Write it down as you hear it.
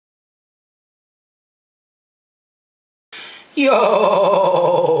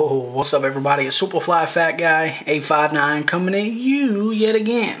Yo, what's up everybody? It's Superfly Fat Guy 859 coming at you yet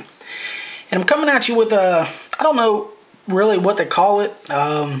again. And I'm coming at you with I don't know really what to call it.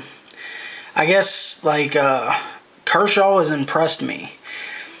 I guess like Kershaw has impressed me.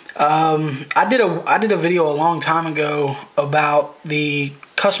 I did a video a long time ago about the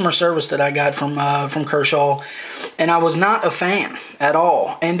customer service that I got from Kershaw, and I was not a fan at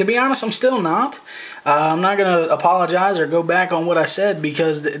all. And to be honest, I'm still not. I'm not going to apologize or go back on what I said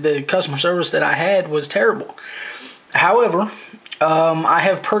because the customer service that I had was terrible. However, I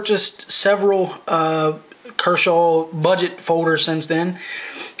have purchased several Kershaw budget folders since then.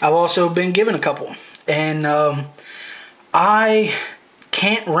 I've also been given a couple, and I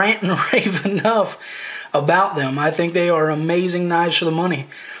can't rant and rave enough about them. I think they are amazing knives for the money.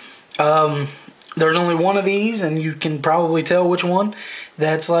 There's only one of these, and you can probably tell which one.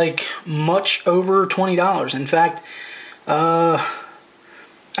 That's like much over $20. In fact, I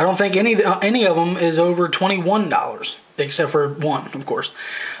don't think any of them is over $21, except for one, of course.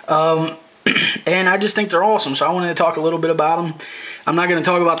 And I just think they're awesome, so I wanted to talk a little bit about them. I'm not going to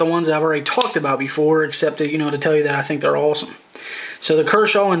talk about the ones I've already talked about before, except to, to tell you that I think they're awesome. So the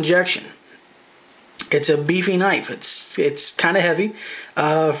Kershaw Injection. It's a beefy knife. It's kind of heavy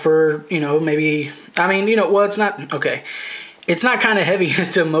for, maybe, well, it's not, okay. It's not kind of heavy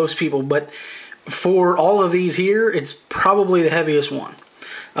to most people, but for all of these here, it's probably the heaviest one.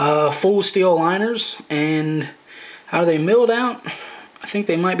 Full steel liners, and how are they milled out? I think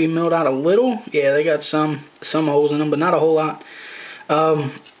they might be milled out a little. Yeah, they got some holes in them, but not a whole lot.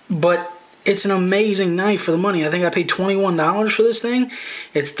 But it's an amazing knife for the money. I think I paid $21 for this thing.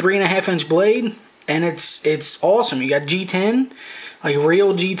 It's 3.5-inch blade, and it's awesome. You got G10, like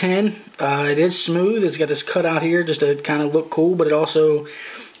real G10. It is smooth. It's got this cut out here just to kind of look cool, but it also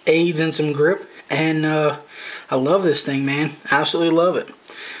aids in some grip. And I love this thing, man. Absolutely love it.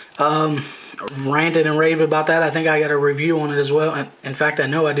 Ranted and raved about that. I think I got a review on it as well. In fact, I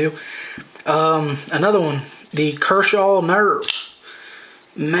know I do. Another one, the Kershaw Nerve.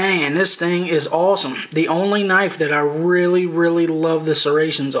 Man, this thing is awesome. The only knife that I really, really love the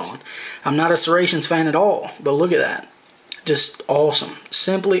serrations on. I'm not a serrations fan at all, but look at that. Just awesome.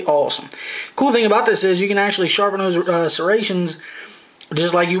 Simply awesome. Cool thing about this is you can actually sharpen those serrations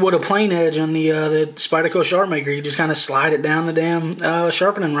just like you would a plain edge on the Spyderco Sharp Maker. You just kind of slide it down the damn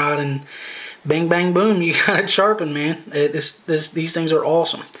sharpening rod and bang, bang, boom, you got it sharpened, man. These things are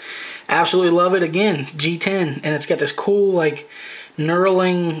awesome. Absolutely love it. Again, G10, and it's got this cool, like,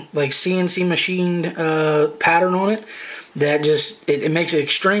 knurling, like CNC machined pattern on it that just it makes it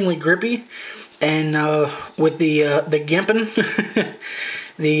extremely grippy. And with the gimping,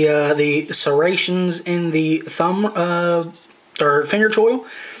 the serrations in the thumb or finger choil,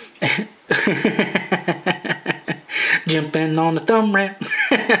 jumping on the thumb ramp.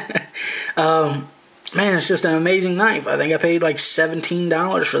 Man, it's just an amazing knife. I think I paid like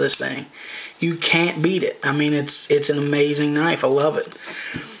 $17 for this thing. You can't beat it. I mean, it's an amazing knife. I love it.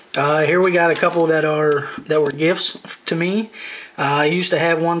 Here we got a couple that were gifts to me. I used to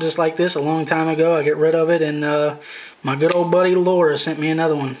have one just like this a long time ago. I got rid of it, and my good old buddy Laura sent me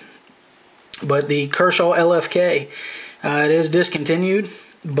another one. But the Kershaw LFK, it is discontinued,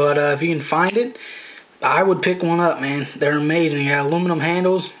 but if you can find it, I would pick one up, man. They're amazing. They got aluminum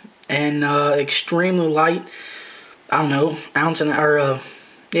handles and extremely light. I don't know,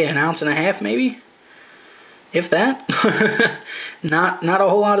 an ounce and a half maybe, if that. not a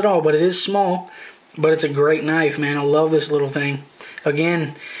whole lot at all, but it is small. But it's a great knife, man. I love this little thing.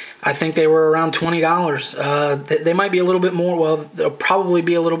 Again, I think they were around $20. They might be a little bit more. Well, they'll probably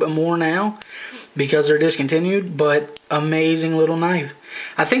be a little bit more now because they're discontinued, but amazing little knife.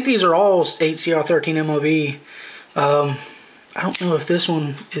 I think these are all 8CR13 MOV. I don't know if this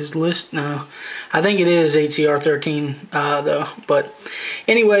one is listed. No, I think it is 8CR13 though. But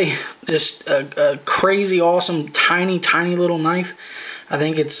anyway, just a crazy awesome tiny little knife. I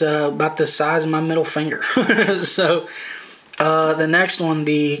think it's about the size of my middle finger. So the next one,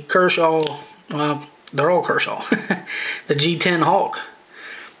 the Kershaw, well, they're all Kershaw. The G10 Hawk.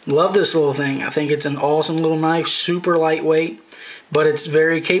 Love this little thing. I think it's an awesome little knife, super lightweight, but it's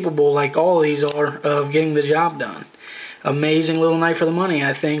very capable, like all of these are, of getting the job done. Amazing little knife for the money.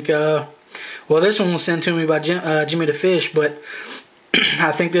 I think, well, this one was sent to me by Jimmy the Fish, but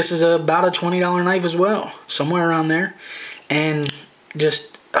I think this is about a $20 knife as well, somewhere around there. And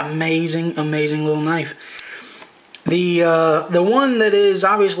just amazing little knife. The one that is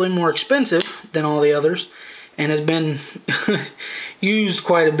obviously more expensive than all the others and has been used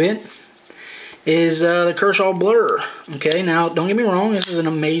quite a bit is the Kershaw Blur. Okay, now don't get me wrong, this is an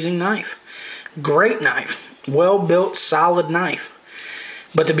amazing knife. Great knife. well-built, solid knife.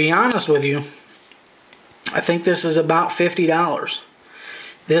 But to be honest with you, I think this is about $50.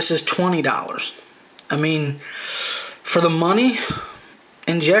 This is $20. I mean, for the money,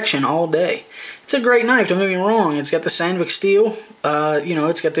 injection all day. It's a great knife, don't get me wrong. It's got the Sandvik steel. You know,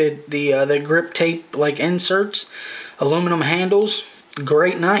 it's got the grip tape like inserts, aluminum handles.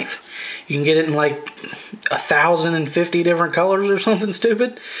 Great knife. You can get it in like 1,050 different colors or something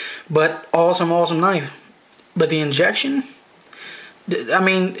stupid. But awesome, awesome knife. But the injection, I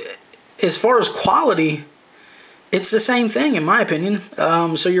mean, as far as quality, it's the same thing in my opinion.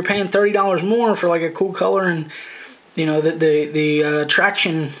 So you're paying $30 more for like a cool color and, you know, the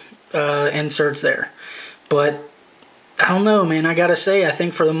traction inserts there. But I don't know, man. I gotta say, I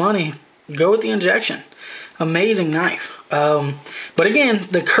think for the money, go with the injection. Amazing knife. But again,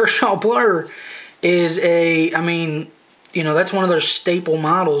 the Kershaw Blur is I mean, you know, that's one of their staple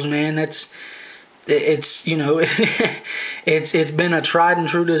models, man. It's you know, it's been a tried and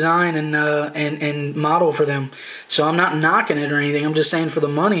true design and model for them. So I'm not knocking it or anything. I'm just saying for the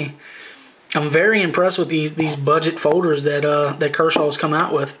money, I'm very impressed with these budget folders that Kershaw's come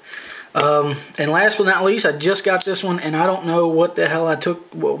out with. And last but not least, I just got this one, and I don't know what the hell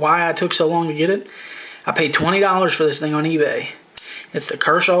why I took so long to get it. I paid $20 for this thing on eBay. It's the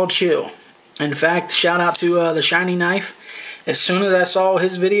Kershaw Chill. In fact, shout out to the Shiny Knife. As soon as I saw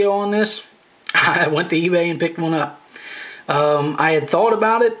his video on this, I went to eBay and picked one up. I had thought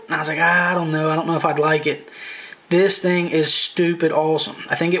about it. I was like, I don't know. I don't know if I'd like it. This thing is stupid awesome.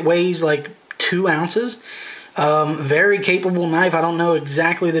 I think it weighs like 2 ounces. Very capable knife. I don't know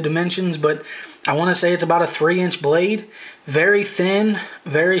exactly the dimensions, but I want to say it's about a 3-inch blade. Very thin,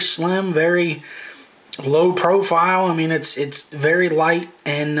 very slim, very low profile. I mean, it's very light,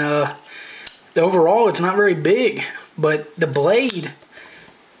 and overall it's not very big, but the blade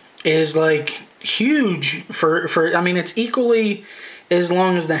is like huge for I mean, it's equally as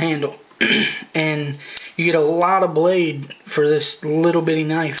long as the handle. And you get a lot of blade for this little bitty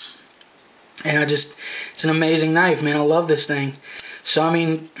knife. And it's an amazing knife, man. I love this thing. So I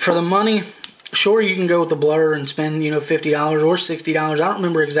mean, for the money, sure, you can go with the Blur and spend, you know, $50 or $60. I don't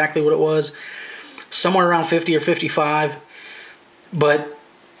remember exactly what it was. Somewhere around 50 or 55. But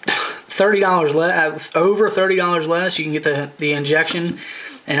 $30 less, over $30 less, you can get the injection,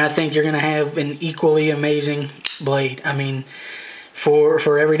 and I think you're going to have an equally amazing blade. I mean,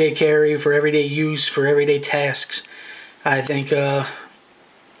 for everyday carry, for everyday use, for everyday tasks, I think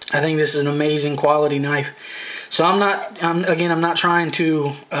this is an amazing quality knife. So I'm not trying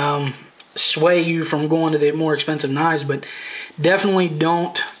to sway you from going to the more expensive knives, but definitely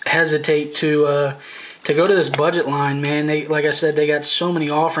don't hesitate to go to this budget line, man. Like I said, they got so many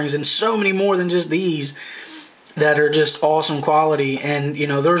offerings and so many more than just these that are just awesome quality. And you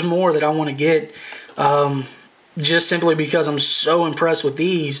know, there's more that I want to get, just simply because I'm so impressed with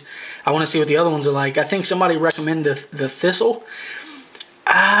these. I want to see what the other ones are like. I think somebody recommended the Thistle.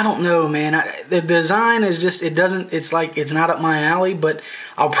 I don't know, man. The design is just, it's like, it's not up my alley, but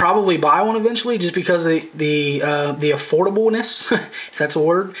I'll probably buy one eventually just because of the affordableness, if that's a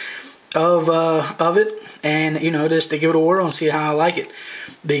word, of it. And, you know, just to give it a whirl and see how I like it.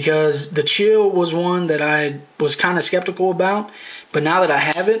 Because the Chill was one that I was kind of skeptical about, but now that I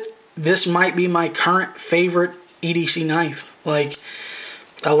have it, this might be my current favorite EDC knife. Like,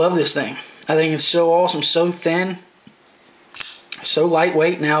 I love this thing. I think it's so awesome, so thin, so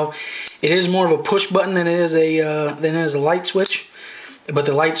lightweight. Now, it is more of a push button than it is a light switch, but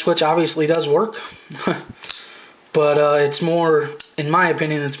the light switch obviously does work. But it's more, in my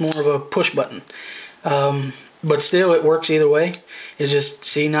opinion, it's more of a push button. But still, it works either way. It's just,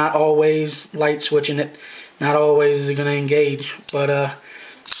 see, not always light switching it. Not always is it going to engage. But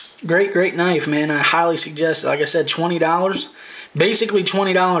great knife, man. I highly suggest it. Like I said, $20. Basically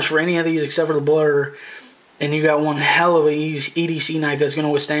 $20 for any of these except for the Blur. And you got one hell of a EDC knife that's going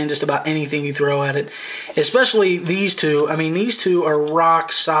to withstand just about anything you throw at it. Especially these two. I mean, these two are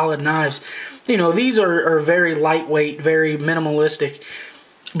rock solid knives. You know, these are very lightweight, very minimalistic.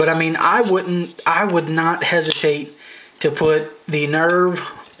 But I mean, I would not hesitate to put the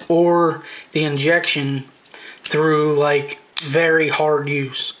Nerve or the injection through like very hard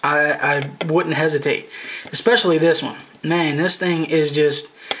use. I wouldn't hesitate. Especially this one. Man, this thing is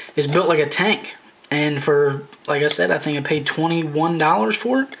built like a tank. And for, like I said, I think I paid $21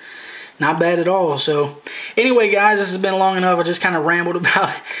 for it. Not bad at all. So, anyway, guys, this has been long enough. I just kind of rambled about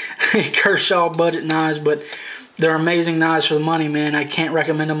Kershaw budget knives, but they're amazing knives for the money, man. I can't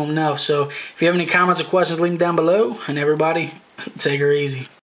recommend them enough. So, if you have any comments or questions, leave them down below. And everybody, take her easy.